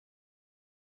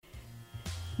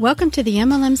Welcome to the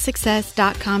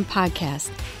MLMsuccess.com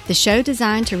podcast, the show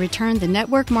designed to return the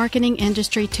network marketing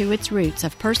industry to its roots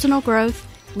of personal growth,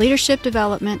 leadership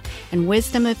development, and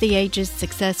wisdom of the ages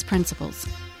success principles.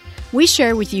 We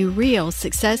share with you real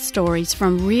success stories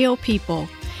from real people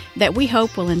that we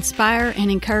hope will inspire and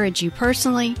encourage you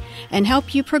personally and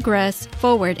help you progress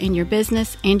forward in your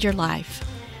business and your life.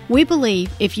 We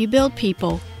believe if you build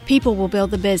people, people will build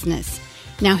the business.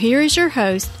 Now here is your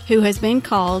host, who has been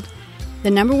called the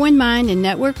number one mind in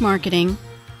network marketing,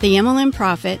 the MLM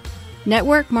Prophet,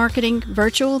 network marketing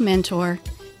virtual mentor,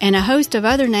 and a host of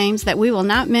other names that we will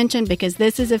not mention because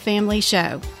this is a family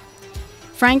show.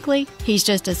 Frankly, he's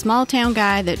just a small town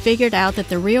guy that figured out that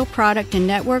the real product in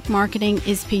network marketing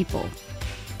is people.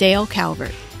 Dale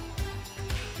Calvert.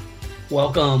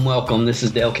 Welcome. This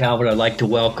is Dale Calvert. I'd like to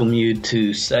welcome you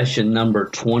to session number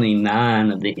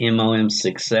 29 of the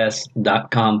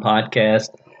MLMsuccess.com podcast.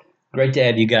 Great to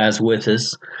have you guys with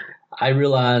us. I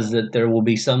realize that there will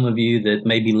be some of you that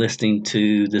may be listening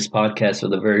to this podcast for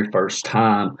the very first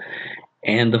time.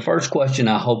 And the first question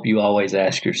I hope you always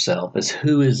ask yourself is,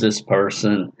 who is this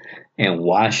person and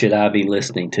why should I be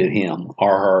listening to him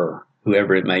or her,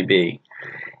 whoever it may be?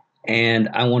 And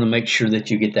I want to make sure that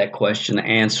you get that question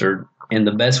answered. And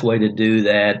the best way to do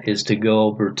that is to go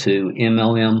over to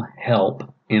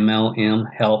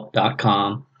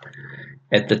MLMhelp.com.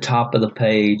 At the top of the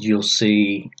page, you'll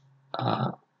see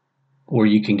where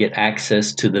you can get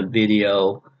access to the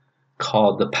video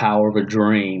called The Power of a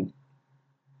Dream,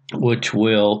 which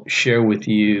will share with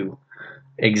you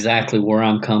exactly where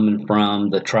I'm coming from,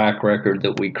 the track record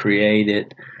that we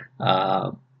created,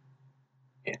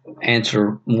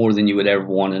 answer more than you would ever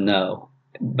want to know.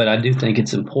 But I do think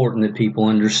it's important that people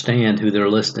understand who they're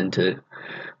listening to.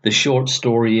 The short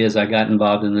story is I got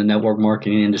involved in the network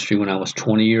marketing industry when I was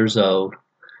 20 years old.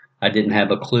 I didn't have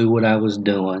a clue what I was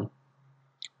doing,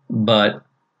 but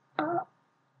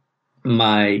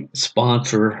my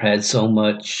sponsor had so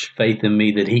much faith in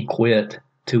me that he quit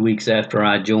 2 weeks after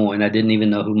I joined. I didn't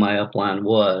even know who my upline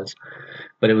was,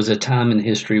 but it was a time in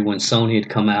history when Sony had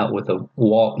come out with a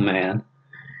Walkman,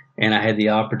 and I had the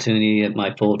opportunity at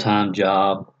my full-time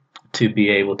job to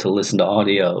be able to listen to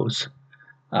audios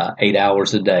 8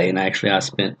 hours a day. And actually, I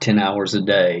spent 10 hours a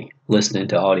day listening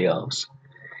to audios.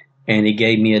 And he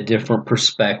gave me a different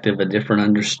perspective, a different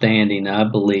understanding, I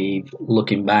believe,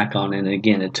 looking back on it. And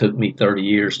again, it took me 30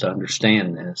 years to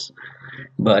understand this.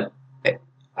 But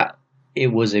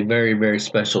it was a very, very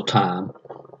special time.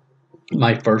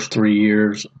 My first 3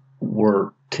 years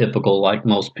were typical, like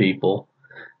most people.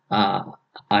 I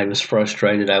was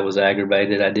frustrated. I was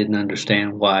aggravated. I didn't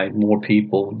understand why more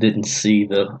people didn't see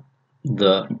the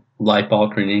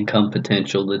life-altering income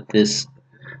potential that this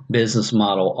business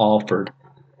model offered.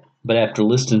 But after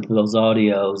listening to those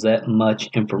audios, that much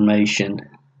information,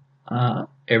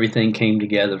 everything came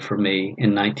together for me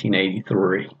in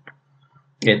 1983.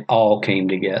 It all came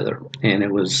together, and it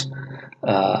was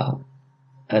a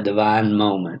divine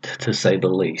moment, to say the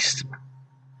least.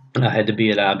 I had to be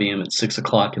at IBM at 6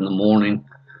 o'clock in the morning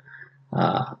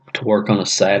to work on a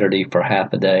Saturday for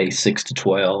half a day, 6 to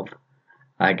 12.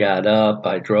 I got up,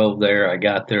 I drove there, I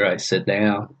got there, I sat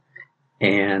down,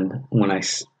 and when I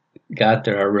got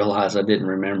there, I realized I didn't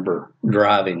remember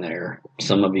driving there.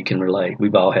 Some of you can relate.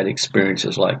 We've all had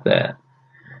experiences like that.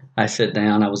 I sat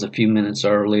down. I was a few minutes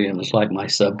early, and it was like my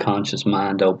subconscious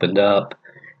mind opened up,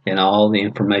 and all the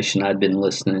information I'd been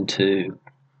listening to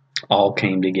all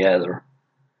came together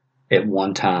at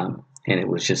one time, and it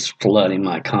was just flooding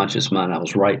my conscious mind. I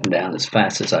was writing down as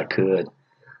fast as I could,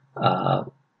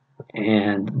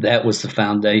 and that was the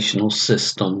foundational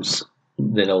systems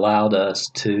that allowed us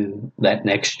to, that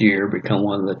next year, become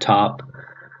one of the top,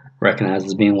 recognized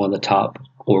as being one of the top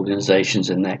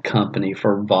organizations in that company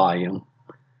for volume.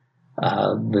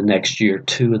 The next year,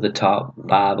 2 of the top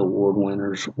 5 award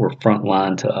winners were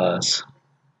frontline to us.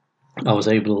 I was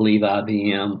able to leave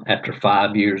IBM after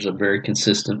 5 years of very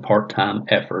consistent part-time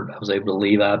effort. I was able to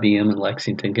leave IBM in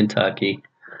Lexington, Kentucky,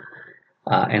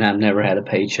 and I've never had a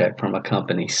paycheck from a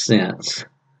company since.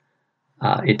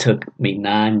 It took me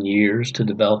 9 years to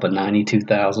develop a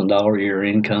 $92,000 a year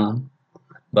income,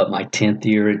 but my 10th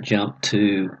year it jumped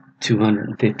to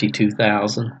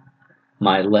 $252,000.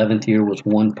 My 11th year was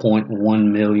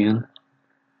 $1.1 million.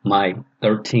 My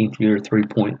 13th year,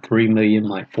 $3.3 million.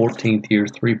 My 14th year,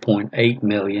 $3.8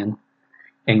 million.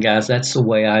 And guys, that's the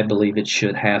way I believe it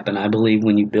should happen. I believe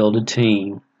when you build a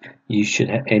team, you should,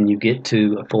 and you get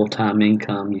to a full-time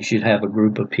income, you should have a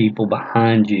group of people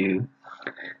behind you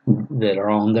that are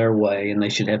on their way, and they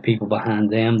should have people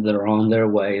behind them that are on their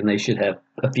way, and they should have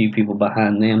a few people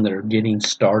behind them that are getting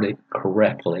started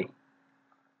correctly.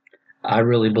 I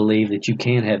really believe that you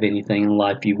can't have anything in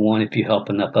life you want if you help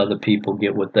enough other people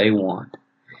get what they want.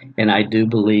 And I do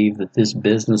believe that this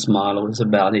business model is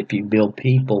about if you build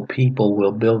people, people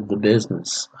will build the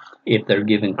business if they're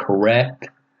given correct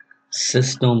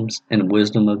systems and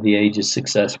wisdom of the ages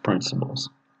success principles.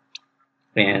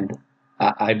 And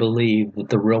I believe that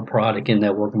the real product in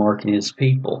network marketing is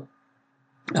people.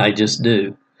 I just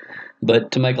do.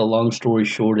 But to make a long story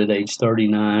short, at age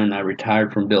 39, I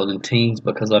retired from building teams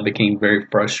because I became very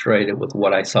frustrated with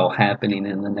what I saw happening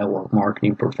in the network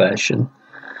marketing profession.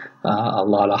 A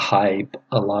lot of hype,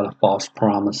 a lot of false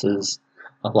promises,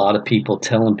 a lot of people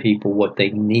telling people what they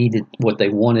needed, what they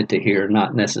wanted to hear,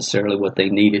 not necessarily what they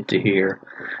needed to hear.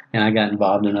 And I got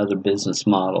involved in other business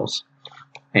models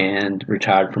and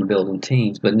retired from building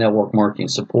teams. But network marketing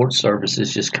support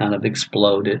services just kind of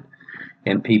exploded.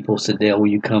 And people said, Dale,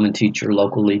 will you come and teach your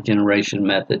local lead generation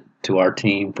method to our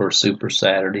team for Super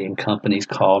Saturday? And companies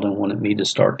called and wanted me to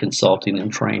start consulting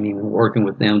and training and working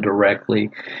with them directly.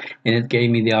 And it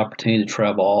gave me the opportunity to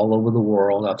travel all over the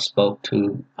world. I've spoke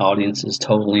to audiences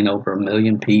totaling over 1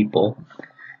 million people.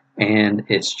 And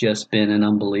it's just been an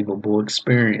unbelievable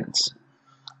experience.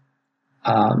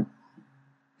 But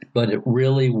it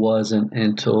really wasn't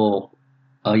until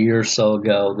a year or so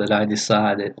ago that I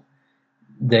decided,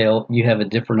 Dale, you have a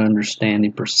different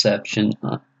understanding, perception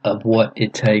of what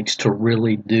it takes to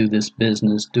really do this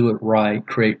business, do it right,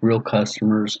 create real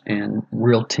customers and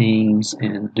real teams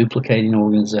and duplicating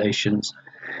organizations.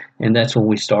 And that's when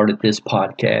we started this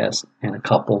podcast and a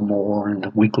couple more and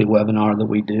a weekly webinar that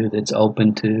we do that's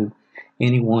open to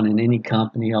anyone in any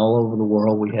company all over the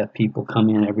world. We have people come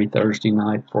in every Thursday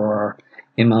night for our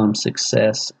MLM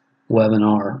Success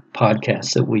webinar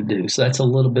podcast that we do. So that's a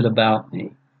little bit about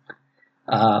me.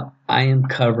 I am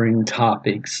covering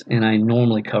topics, and I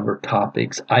normally cover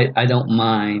topics. I don't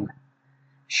mind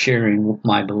sharing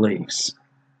my beliefs.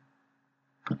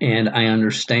 And I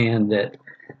understand that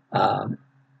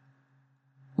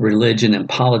religion and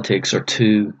politics are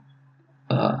two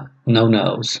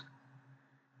no-nos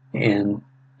in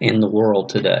the world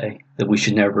today, that we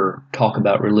should never talk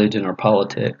about religion or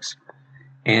politics.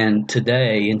 And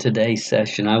today, in today's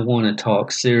session, I want to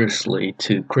talk seriously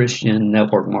to Christian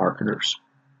network marketers.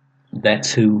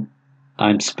 That's who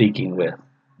I'm speaking with.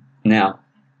 Now,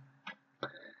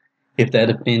 if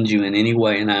that offends you in any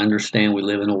way, and I understand we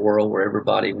live in a world where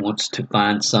everybody wants to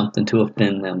find something to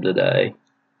offend them today,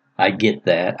 I get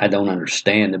that. I don't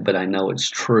understand it, but I know it's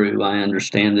true. I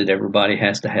understand that everybody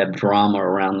has to have drama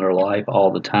around their life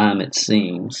all the time, it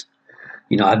seems.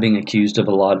 You know, I've been accused of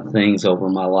a lot of things over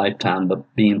my lifetime,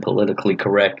 but being politically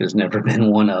correct has never been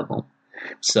one of them.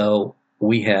 So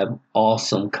we have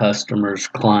awesome customers,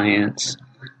 clients,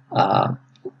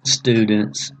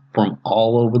 students from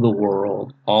all over the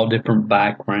world, all different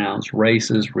backgrounds,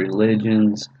 races,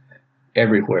 religions,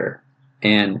 everywhere.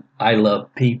 And I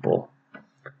love people.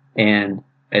 And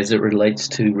as it relates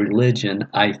to religion,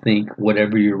 I think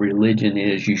whatever your religion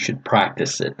is, you should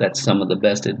practice it. That's some of the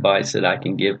best advice that I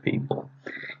can give people.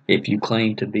 If you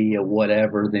claim to be a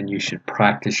whatever, then you should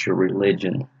practice your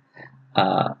religion.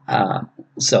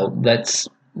 So that's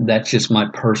just my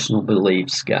personal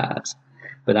beliefs, guys.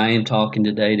 But I am talking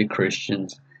today to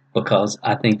Christians because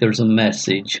I think there's a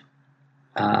message,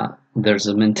 there's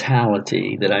a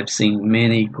mentality that I've seen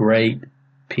many great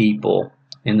people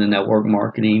in the network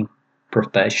marketing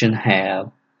profession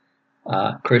have,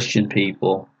 Christian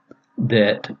people,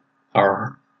 that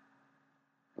are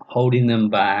holding them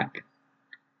back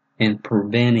and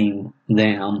preventing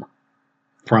them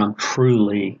from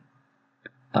truly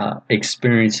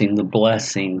experiencing the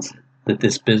blessings that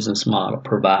this business model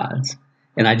provides.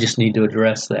 And I just need to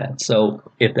address that. So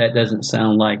if that doesn't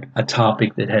sound like a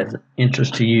topic that has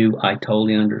interest to you, I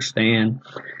totally understand.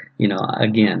 You know,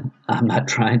 again, I'm not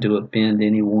trying to offend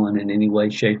anyone in any way,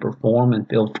 shape, or form, and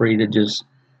feel free to just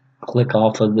click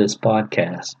off of this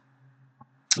podcast.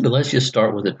 But let's just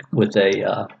start with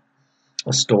a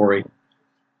story.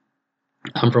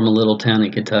 I'm from a little town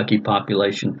in Kentucky,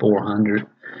 population 400,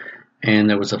 and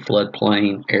there was a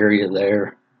floodplain area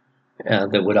there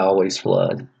that would always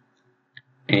flood.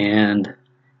 And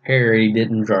Harry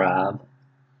didn't drive,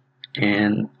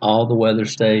 and all the weather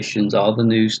stations, all the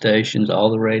news stations, all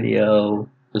the radio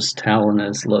was telling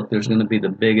us, look, there's going to be the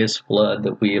biggest flood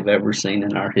that we have ever seen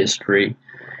in our history.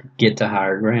 Get to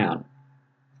higher ground.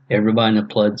 Everybody in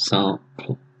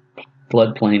the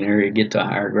floodplain area, get to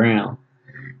higher ground.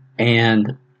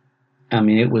 And, I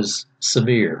mean, it was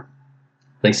severe.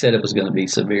 They said it was going to be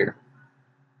severe.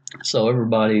 So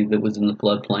everybody that was in the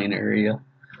floodplain area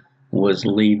was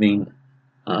leaving,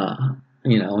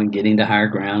 and getting to higher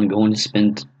ground, going to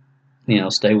spend,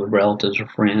 stay with relatives or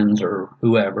friends or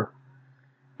whoever.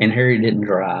 And Harry didn't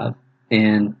drive.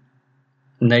 And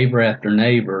neighbor after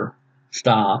neighbor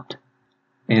stopped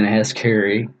and asked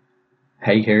Harry,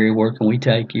 "Hey, Harry, where can we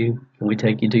take you? Can we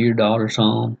take you to your daughter's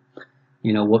home?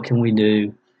 What can we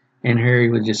do?" And Harry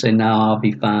would just say, "No, I'll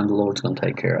be fine. The Lord's going to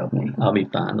take care of me. I'll be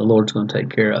fine. The Lord's going to take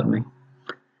care of me."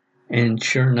 And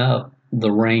sure enough,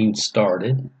 the rain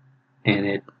started,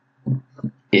 and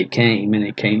it came, and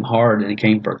it came hard, and it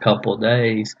came for a couple of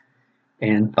days.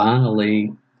 And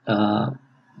finally,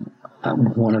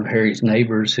 one of Harry's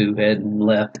neighbors who hadn't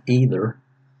left either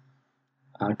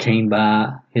came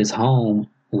by his home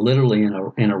literally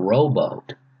in a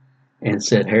rowboat and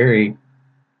said, "Harry,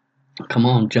 come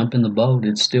on, jump in the boat.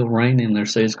 It's still raining. They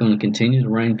say it's going to continue to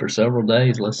rain for several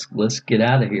days. Let's get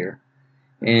out of here."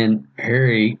 And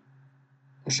Harry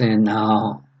saying,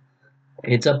 "No,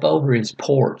 it's up over his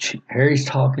porch." Harry's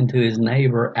talking to his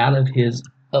neighbor out of his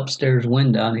upstairs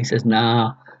window, and he says,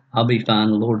 "Nah, I'll be fine.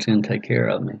 The Lord's going to take care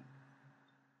of me."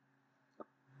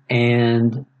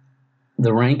 And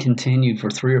the rain continued for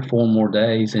 3 or 4 more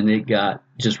days, and it got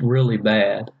just really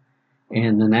bad.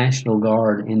 And the National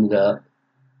Guard ended up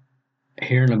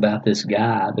hearing about this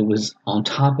guy that was on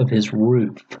top of his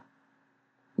roof.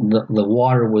 The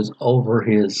water was over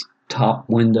his top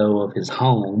window of his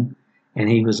home, and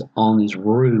he was on his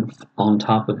roof on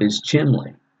top of his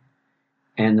chimney.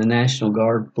 And the National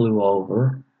Guard flew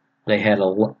over. They had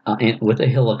with a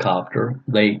helicopter,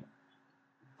 they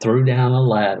threw down a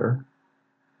ladder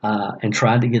and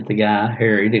tried to get the guy,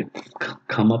 Harry, to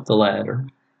come up the ladder.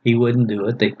 He wouldn't do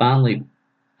it.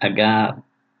 A guy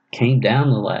came down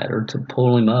the ladder to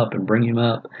pull him up and bring him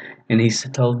up. And he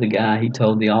told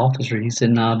the officer, he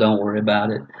said, "No, don't worry about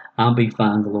it. I'll be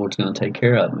fine. The Lord's going to take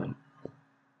care of me."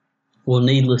 Well,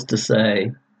 needless to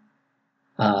say,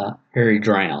 Harry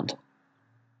drowned.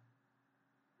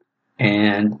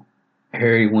 And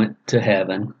Harry went to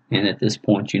heaven. And at this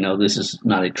point, this is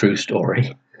not a true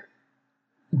story,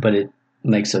 but it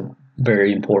makes a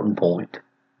very important point.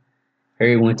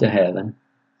 Harry went to heaven,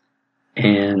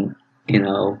 and,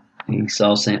 he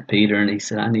saw St. Peter, and he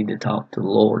said, "I need to talk to the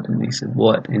Lord." And he said,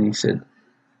 "What?" And he said,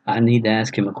 "I need to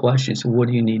ask him a question." So, "What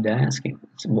do you need to ask him?" I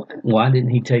said, "Why didn't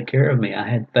he take care of me? I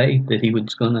had faith that he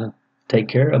was going to take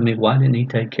care of me. Why didn't he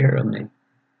take care of me?"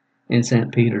 And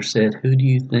St. Peter said, "Who do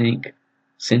you think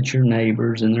sent your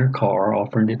neighbors in their car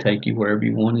offering to take you wherever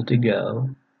you wanted to go?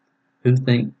 Who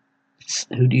do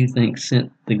you think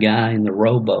sent the guy in the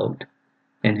rowboat?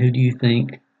 And who do you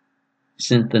think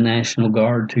sent the National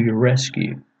Guard to your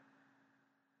rescue?"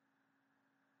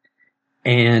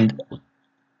 And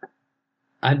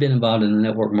I've been involved in the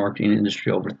network marketing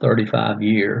industry over 35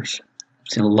 years. I've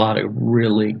seen a lot of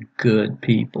really good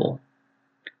people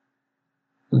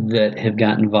that have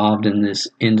gotten involved in this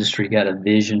industry, got a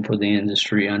vision for the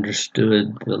industry,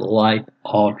 understood the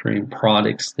life-altering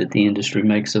products that the industry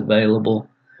makes available,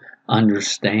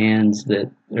 understands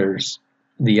that there's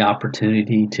the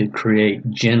opportunity to create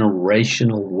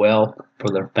generational wealth for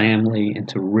their family and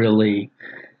to really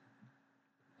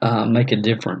make a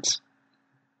difference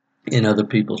in other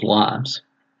people's lives.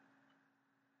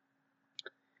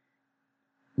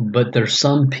 But there's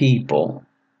some people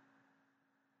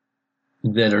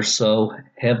that are so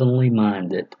heavenly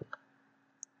minded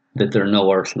that they're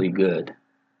no earthly good.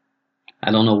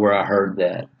 I don't know where I heard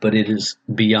that, but it is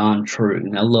beyond true.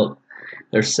 Now look,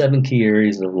 there's 7 key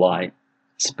areas of life: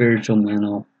 spiritual,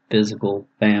 mental, physical,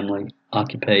 family,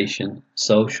 occupation,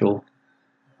 social,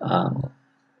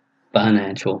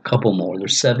 financial, a couple more.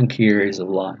 There's 7 key areas of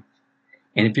life.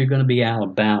 And if you're going to be out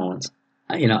of balance,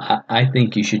 I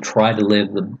think you should try to live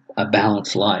a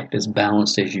balanced life, as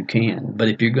balanced as you can. But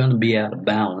if you're going to be out of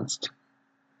balance,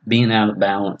 being out of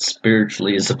balance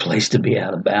spiritually is a place to be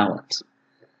out of balance.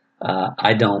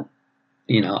 I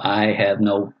have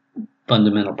no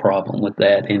fundamental problem with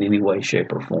that in any way,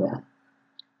 shape, or form.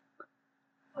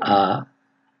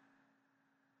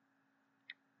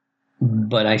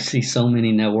 But I see so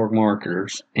many network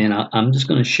marketers, and I'm just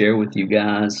going to share with you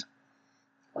guys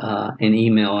an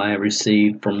email I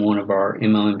received from one of our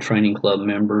MLM Training Club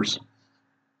members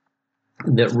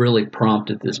that really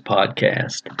prompted this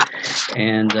podcast.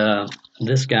 And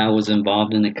this guy was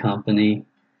involved in a company,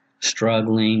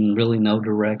 struggling, really no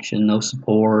direction, no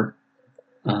support,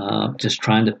 just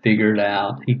trying to figure it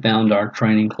out. He found our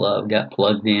training club, got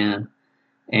plugged in,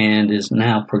 and is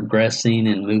now progressing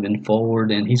and moving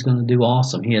forward, and he's going to do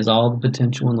awesome. He has all the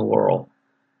potential in the world.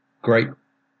 Great,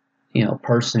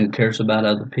 person who cares about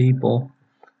other people,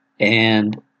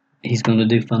 and he's going to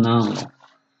do phenomenal.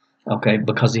 Okay,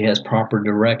 because he has proper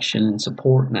direction and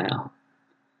support now.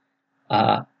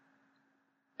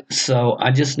 So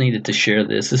I just needed to share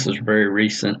this. This is very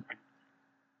recent,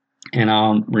 and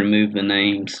I'll remove the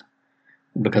names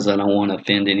because I don't want to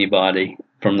offend anybody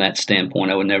from that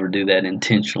standpoint. I would never do that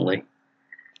intentionally.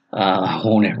 I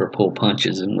won't ever pull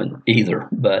punches either.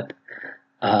 But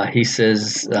he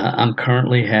says, I'm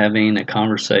currently having a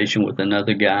conversation with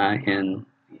another guy, and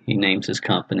he names his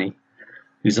company,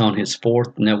 who's on his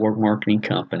 4th network marketing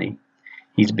company.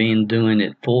 He's been doing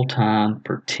it full time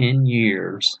for 10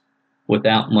 years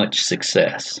without much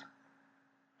success,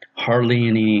 hardly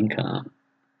any income.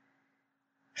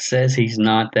 Says he's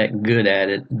not that good at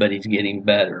it, but he's getting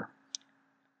better.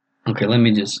 Okay, let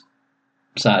me just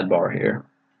sidebar here.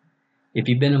 If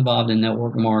you've been involved in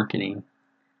network marketing,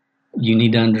 you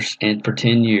need to understand for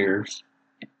 10 years,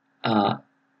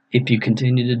 if you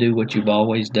continue to do what you've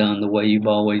always done the way you've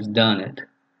always done it,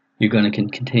 you're going to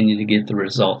continue to get the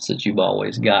results that you've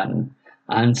always gotten.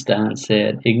 Einstein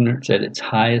said, ignorance at its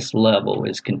highest level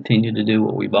is continue to do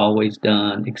what we've always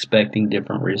done, expecting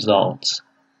different results.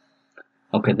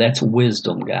 Okay, that's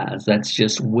wisdom, guys. That's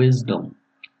just wisdom.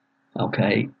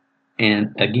 Okay,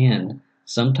 and again,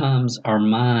 sometimes our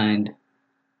mind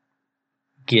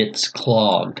gets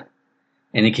clogged,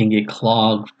 and it can get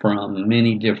clogged from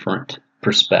many different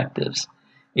perspectives.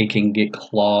 It can get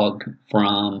clogged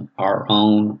from our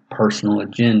own personal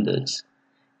agendas.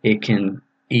 It can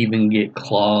even get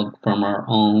clogged from our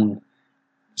own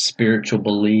spiritual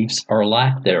beliefs or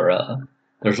lack thereof.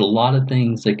 There's a lot of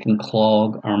things that can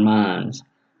clog our minds,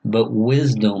 but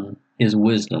wisdom is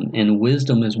wisdom, and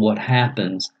wisdom is what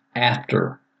happens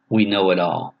after we know it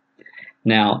all.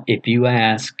 Now, if you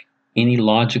ask any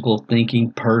logical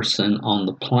thinking person on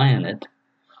the planet,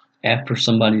 after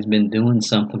somebody's been doing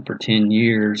something for 10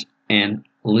 years and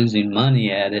losing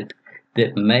money at it,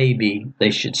 that maybe they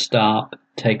should stop,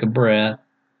 take a breath,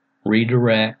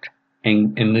 redirect,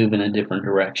 and move in a different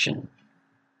direction.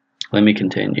 Let me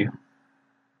continue.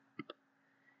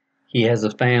 He has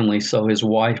a family, so his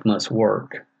wife must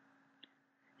work.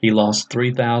 He lost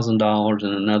 $3,000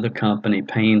 in another company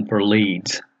paying for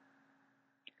leads.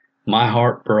 My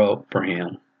heart broke for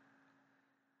him.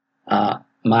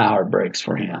 My heart breaks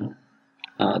for him.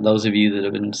 Those of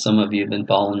you some of you have been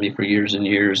following me for years and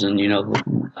years, and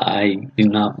I do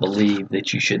not believe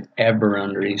that you should ever,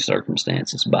 under any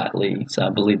circumstances, buy leads. I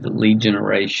believe that lead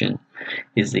generation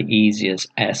is the easiest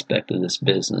aspect of this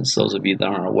business. Those of you that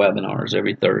are on our webinars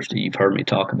every Thursday, you've heard me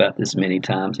talk about this many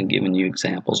times and given you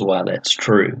examples why that's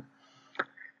true.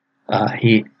 All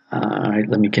right,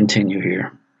 let me continue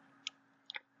here.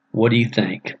 What do you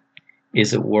think?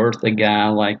 Is it worth a guy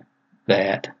like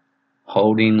that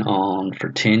holding on for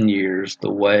 10 years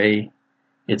the way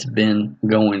it's been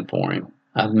going for him?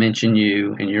 I've mentioned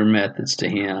you and your methods to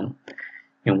him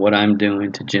and what I'm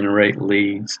doing to generate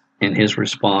leads, and his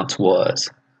response was,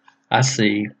 I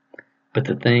see, but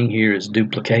the thing here is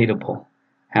duplicatable.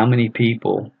 How many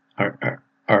people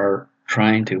are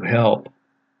trying to help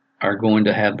are going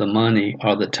to have the money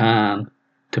or the time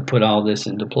to put all this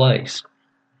into place?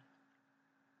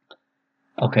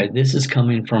 Okay, this is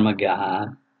coming from a guy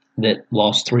that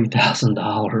lost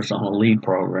 $3,000 on a lead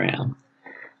program.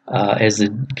 As the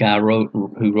guy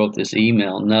who wrote this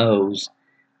email knows,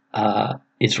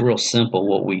 it's real simple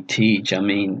what we teach. I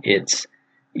mean, it's,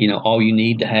 all you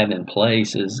need to have in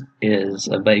place is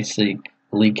a basic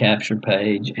lead capture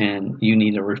page, and you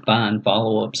need a refined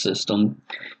follow-up system.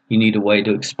 You need a way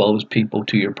to expose people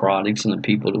to your products, and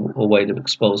a way to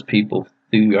expose people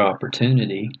through your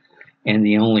opportunity. And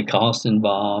the only cost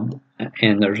involved,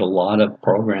 and there's a lot of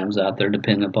programs out there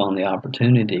depending upon the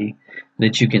opportunity,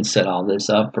 that you can set all this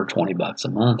up for $20 a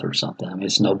month or something. I mean,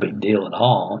 it's no big deal at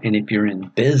all. And if you're in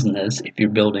business, if you're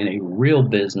building a real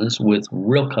business with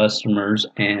real customers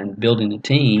and building a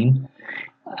team,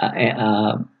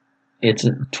 it's a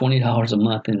 $20 a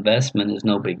month investment is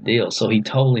no big deal. So he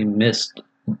totally missed,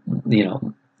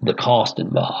 the cost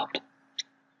involved.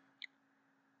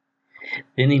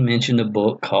 Then he mentioned a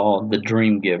book called The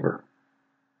Dream Giver.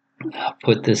 I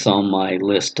put this on my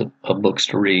list of books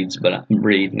to read, but I'm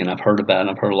reading, and I've heard about it.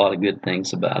 I've heard a lot of good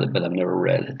things about it, but I've never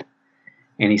read it.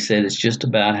 And he said it's just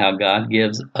about how God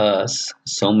gives us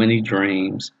so many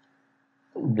dreams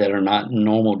that are not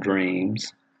normal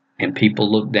dreams, and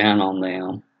people look down on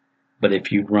them. But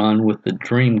if you run with the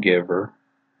Dream Giver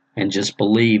and just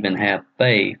believe and have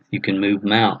faith, you can move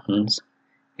mountains.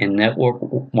 And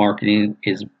network marketing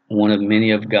is one of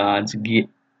many of God's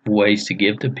ways to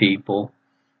give to people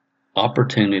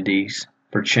opportunities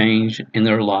for change in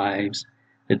their lives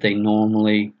that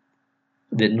normally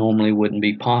wouldn't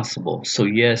be possible. So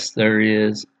yes, there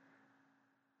is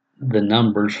the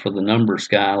numbers for the numbers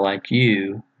guy like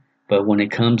you But when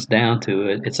it comes down to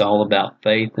it, it's all about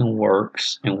faith and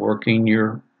works and working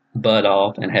your butt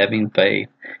off and having faith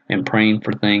and praying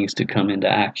for things to come into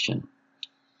action.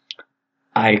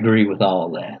 I agree with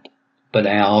all that. But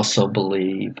I also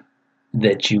believe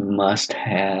that you must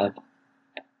have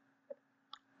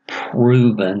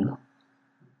proven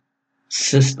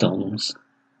systems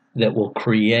that will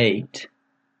create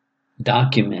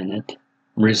documented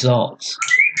results.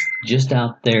 Just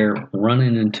out there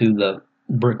running into the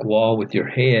brick wall with your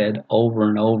head over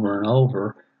and over and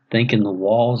over, thinking the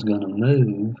wall's going to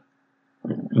move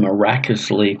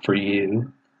miraculously for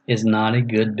you, is not a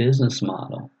good business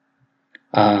model.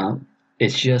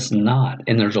 It's just not.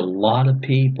 And there's a lot of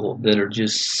people that are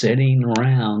just sitting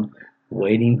around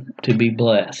waiting to be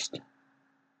blessed.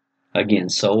 Again,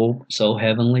 so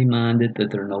heavenly minded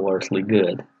that they're no earthly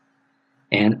good.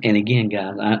 And again,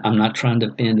 guys, I'm not trying to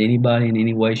offend anybody in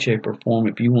any way, shape, or form.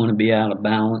 If you want to be out of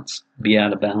balance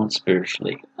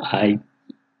spiritually.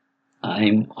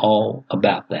 I'm all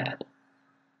about that.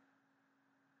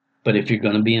 But if you're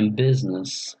going to be in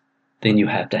business, then you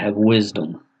have to have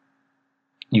wisdom.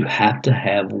 You have to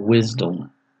have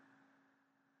wisdom.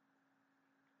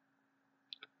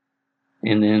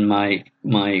 And then my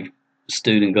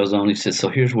student goes on, he says, so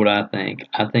here's what I think.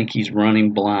 I think he's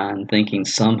running blind, thinking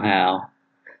somehow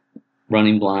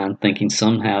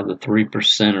the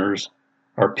 3%ers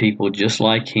are people just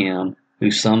like him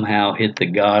who somehow hit the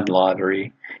God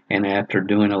lottery, and after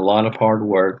doing a lot of hard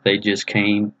work, they just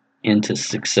came into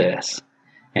success.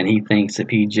 And he thinks if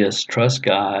he just trusts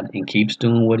God and keeps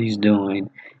doing what he's doing,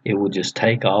 it will just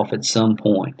take off at some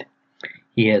point.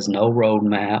 He has no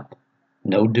roadmap,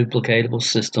 no duplicatable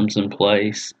systems in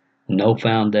place, no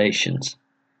foundations.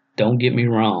 Don't get me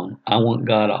wrong, I want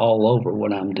God all over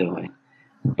what I'm doing,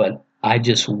 but I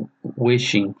just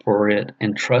wishing for it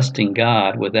and trusting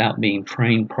God without being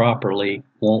trained properly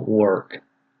won't work.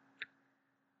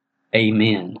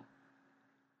 Amen.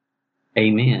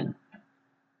 Amen.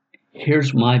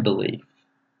 Here's my belief.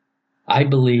 I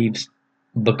believe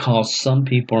because some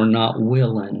people are not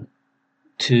willing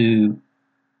to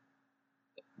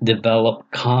develop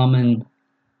common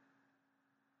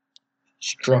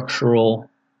structural,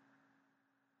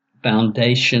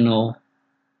 foundational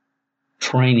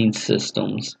training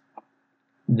systems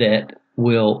that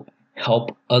will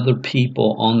help other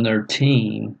people on their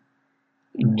team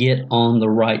get on the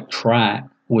right track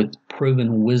with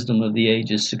proven wisdom of the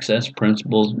ages success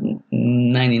principles,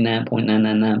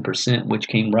 99.999%, which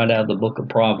came right out of the book of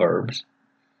Proverbs.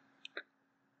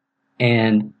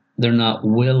 And they're not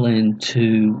willing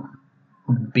to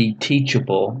be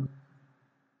teachable,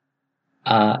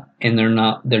 and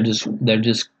they're just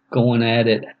going at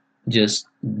it just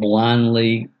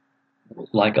blindly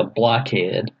like a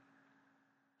blockhead,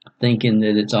 thinking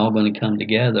that it's all going to come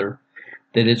together,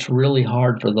 that it's really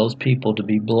hard for those people to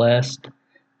be blessed,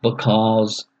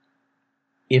 because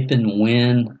if and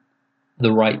when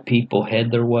the right people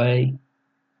head their way,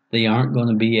 they aren't going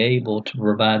to be able to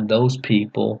provide those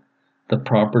people the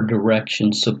proper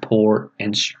direction, support,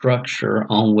 and structure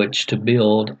on which to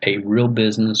build a real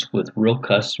business with real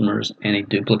customers and a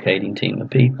duplicating team of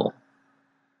people.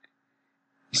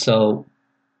 So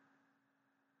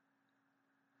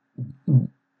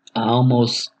I'm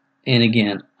not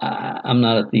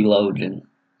a theologian,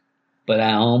 but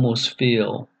I almost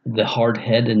feel the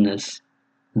hard-headedness,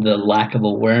 the lack of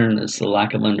awareness, the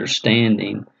lack of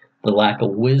understanding, the lack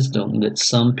of wisdom that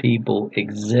some people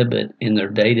exhibit in their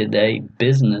day-to-day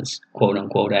business,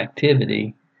 quote-unquote,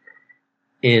 activity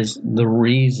is the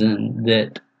reason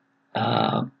that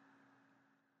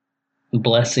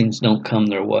blessings don't come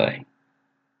their way.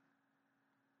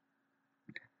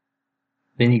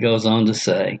 Then he goes on to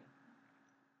say,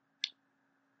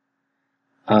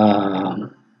 I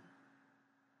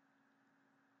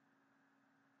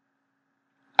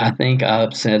think I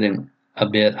upset him a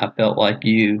bit. I felt like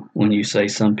you when you say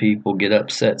some people get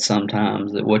upset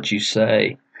sometimes that what you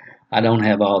say, I don't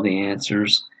have all the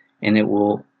answers, and it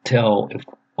will tell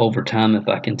over time if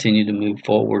I continue to move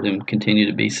forward and continue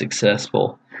to be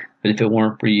successful. But if it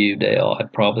weren't for you, Dale,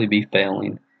 I'd probably be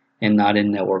failing and not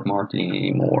in network marketing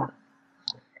anymore.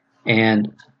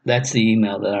 And that's the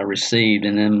email that I received.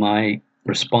 And then my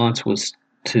response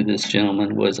to this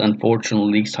gentleman was,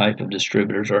 unfortunately, these type of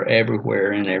distributors are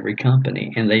everywhere in every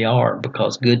company. And they are,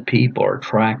 because good people are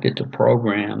attracted to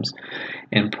programs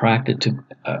and attracted to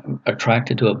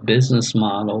a business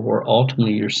model where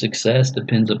ultimately your success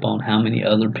depends upon how many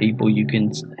other people you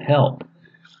can help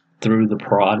through the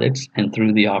products and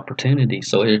through the opportunity.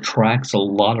 So it attracts a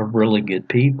lot of really good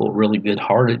people, really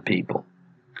good-hearted people.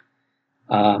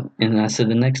 And I said,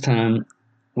 the next time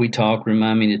we talk,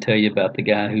 remind me to tell you about the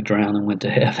guy who drowned and went to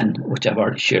heaven, which I've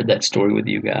already shared that story with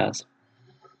you guys.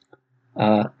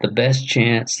 The best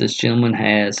chance this gentleman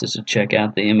has is to check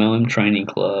out the MLM Training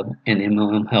Club and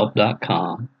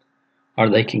MLMhelp.com, or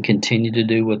they can continue to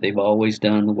do what they've always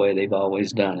done the way they've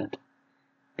always done it.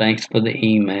 Thanks for the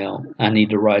email. I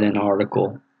need to write an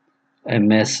article, a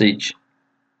message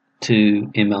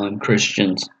to MLM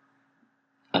Christians.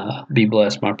 Be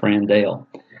blessed, my friend Dale.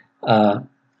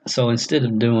 So instead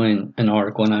of doing an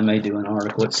article, and I may do an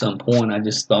article at some point, I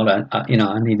just thought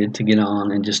I needed to get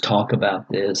on and just talk about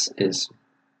this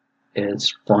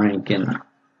as frank and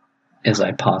as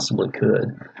I possibly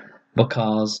could,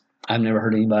 because I've never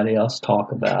heard anybody else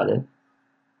talk about it,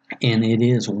 and it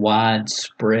is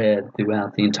widespread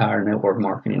throughout the entire network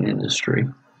marketing industry.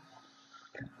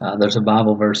 There's a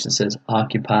Bible verse that says,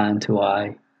 "Occupy until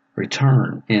I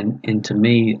return," and to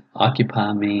me,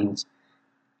 occupy means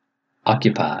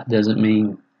occupy. It doesn't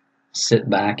mean sit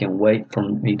back and wait for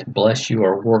me to bless you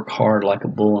or work hard like a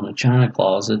bull in a china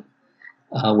closet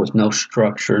with no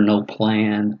structure, no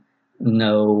plan,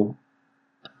 no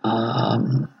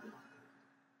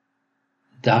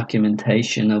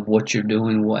documentation of what you're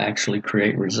doing will actually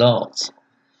create results.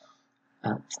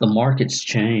 The markets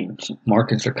change.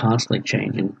 Markets are constantly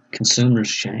changing. Consumers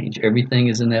change. Everything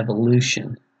is an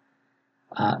evolution.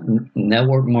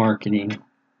 Network marketing,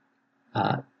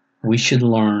 we should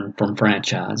learn from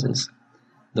franchises.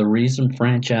 The reason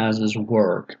franchises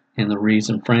work and the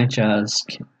reason franchises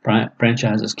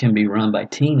can be run by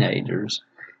teenagers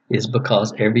is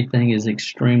because everything is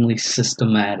extremely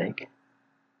systematic.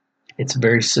 It's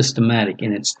very systematic,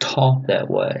 and it's taught that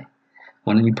way.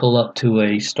 When you pull up to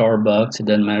a Starbucks, it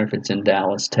doesn't matter if it's in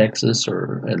Dallas, Texas,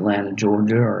 or Atlanta,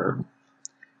 Georgia, or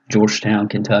Georgetown,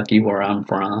 Kentucky, where I'm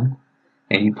from,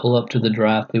 and you pull up to the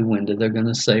drive-thru window, they're going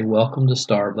to say, "Welcome to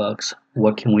Starbucks.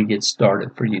 What can we get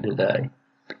started for you today?"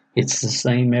 It's the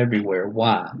same everywhere.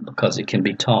 Why? Because it can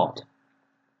be taught.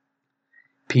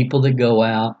 People that go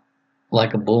out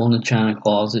like a bull in a china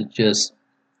closet, just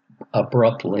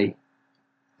abruptly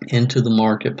into the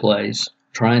marketplace,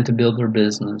 trying to build their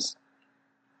business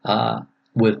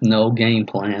with no game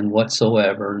plan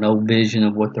whatsoever, no vision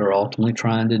of what they're ultimately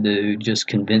trying to do, just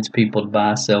convince people to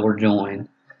buy, sell, or join.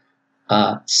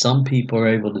 Some people are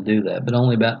able to do that, but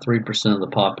only about 3% of the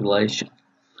population.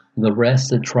 The rest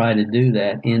that try to do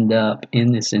that end up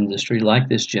in this industry, like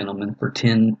this gentleman, for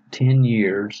 10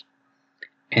 years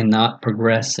and not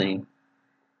progressing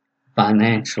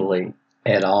financially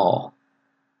at all.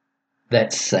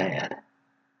 That's sad.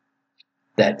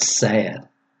 That's sad.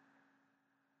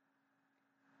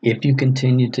 If you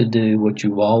continue to do what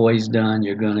you've always done,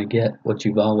 you're going to get what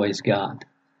you've always got.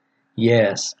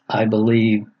 Yes, I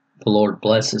believe the Lord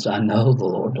blesses. I know the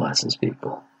Lord blesses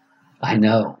people. I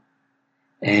know.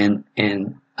 And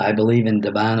I believe in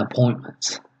divine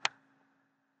appointments.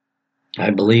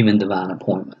 I believe in divine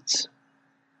appointments.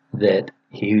 That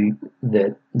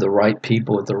the right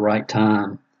people at the right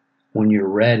time, when you're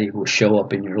ready, will show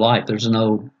up in your life. There's an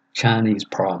old Chinese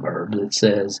proverb that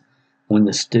says, "When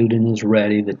the student is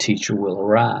ready, the teacher will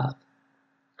arrive."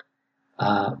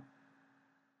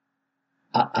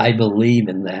 I believe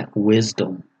in that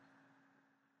wisdom.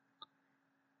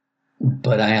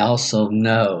 But I also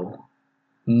know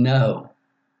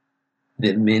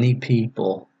that many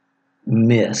people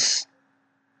miss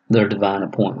their divine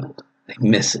appointment. They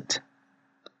miss it.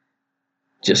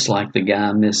 Just like the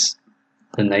guy missed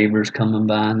the neighbors coming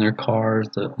by in their cars,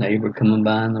 the neighbor coming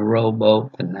by in the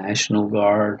rowboat, the National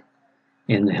Guard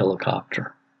in the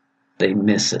helicopter. They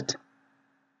miss it.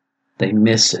 They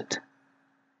miss it.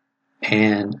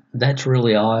 And that's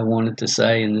really all I wanted to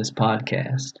say in this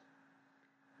podcast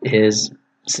is,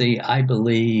 see, I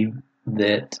believe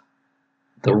that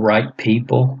the right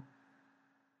people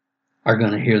are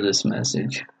going to hear this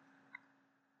message.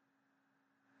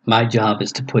 My job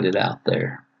is to put it out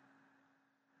there.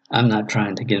 I'm not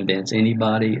trying to convince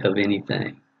anybody of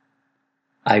anything.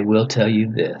 I will tell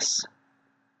you this,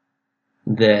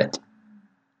 that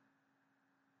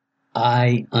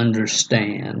I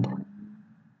understand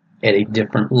at a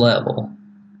different level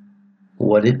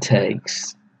what it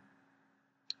takes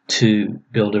to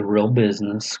build a real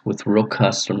business with real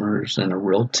customers and a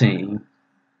real team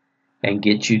and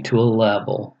get you to a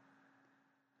level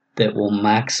that will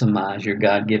maximize your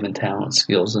God-given talent,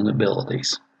 skills, and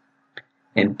abilities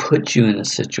and put you in a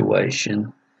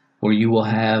situation where you will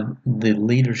have the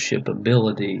leadership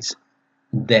abilities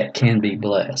that can be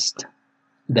blessed.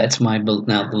 That's my,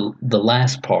 now the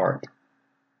last part.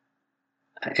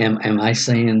 Am I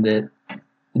saying that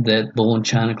bull and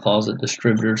china closet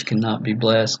distributors cannot be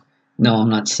blessed? No, I'm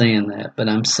not saying that, but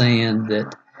I'm saying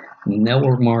that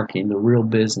Network marketing, the real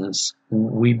business,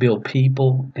 we build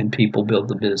people and people build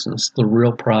the business. The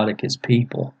real product is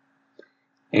people.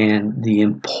 And the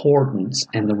importance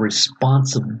and the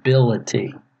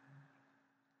responsibility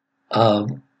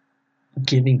of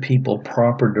giving people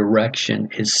proper direction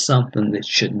is something that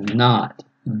should not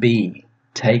be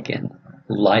taken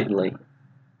lightly.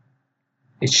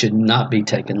 It should not be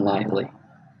taken lightly.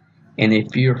 And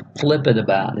if you're flippant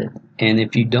about it, and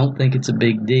if you don't think it's a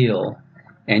big deal,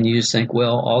 and you just think,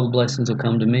 well, all the blessings will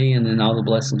come to me, and then all the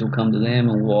blessings will come to them,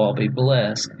 and we'll all be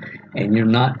blessed, and you're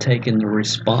not taking the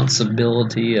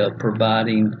responsibility of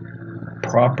providing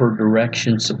proper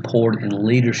direction, support, and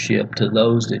leadership to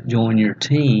those that join your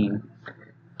team,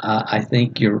 I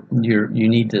think you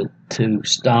need to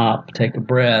stop, take a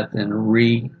breath, and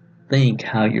rethink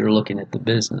how you're looking at the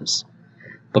business.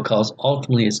 Because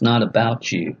ultimately it's not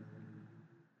about you.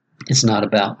 It's not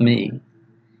about me.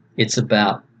 It's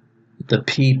about the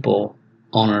people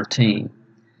on our team.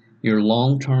 Your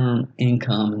long-term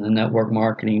income in the network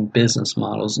marketing business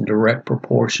model is in direct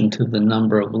proportion to the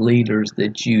number of leaders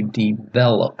that you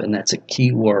develop, and that's a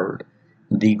key word,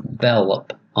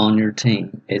 develop on your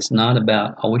team. It's not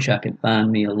about, I wish I could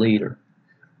find me a leader.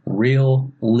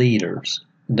 Real leaders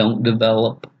don't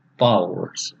develop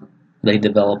followers. They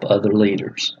develop other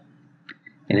leaders.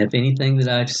 And if anything that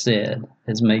I've said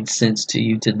has made sense to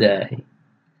you today,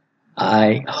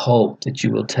 I hope that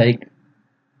you will take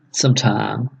some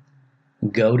time,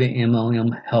 go to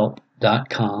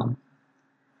MLMhelp.com,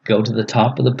 go to the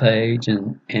top of the page,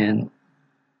 and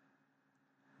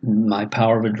my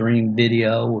Power of a Dream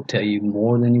video will tell you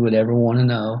more than you would ever want to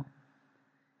know.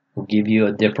 Will give you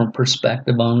a different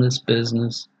perspective on this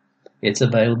business. It's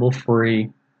available free.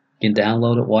 You can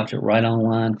download it, watch it right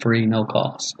online, free, no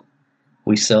cost.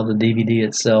 We sell the DVD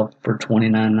itself for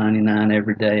 $29.99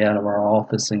 every day out of our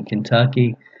office in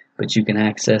Kentucky, but you can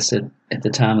access it at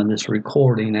the time of this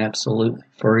recording absolutely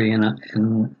free,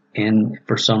 and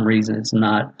for some reason it's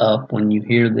not up when you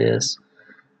hear this.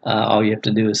 All you have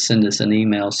to do is send us an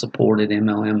email,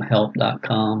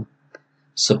 support@MLMhelp.com,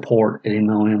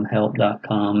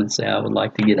 support@MLMhelp.com, and say, I would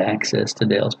like to get access to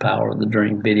Dale's Power of the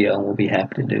Dream video, and we'll be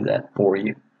happy to do that for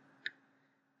you.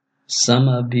 Some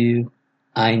of you,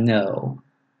 I know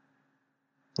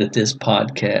that this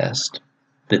podcast,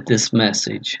 that this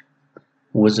message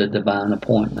was a divine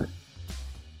appointment.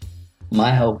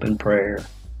 My hope and prayer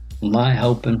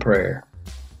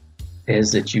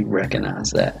is that you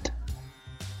recognize that.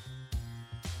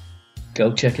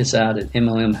 Go check us out at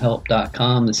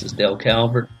MLMhelp.com. This is Dale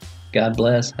Calvert. God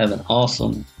bless. Have an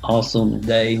awesome, awesome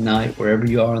day, night, wherever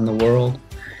you are in the world.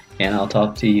 And I'll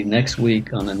talk to you next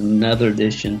week on another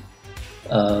edition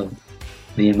of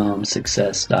the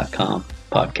MLMsuccess.com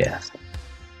podcast.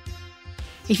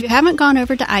 If you haven't gone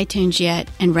over to iTunes yet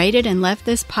and rated and left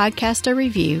this podcast a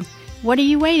review, what are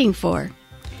you waiting for?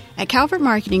 At Calvert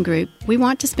Marketing Group, we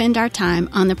want to spend our time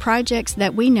on the projects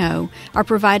that we know are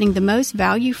providing the most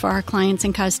value for our clients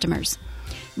and customers.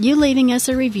 You leaving us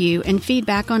a review and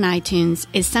feedback on iTunes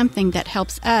is something that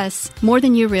helps us more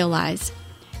than you realize.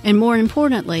 And more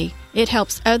importantly, it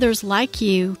helps others like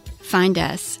you find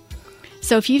us.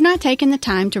 So if you've not taken the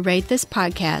time to rate this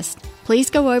podcast,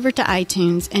 please go over to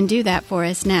iTunes and do that for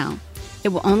us now. It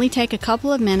will only take a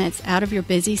couple of minutes out of your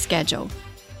busy schedule.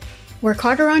 Work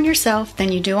harder on yourself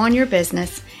than you do on your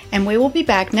business, and we will be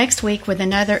back next week with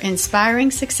another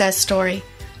inspiring success story,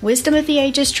 wisdom of the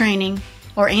ages training,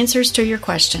 or answers to your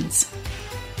questions.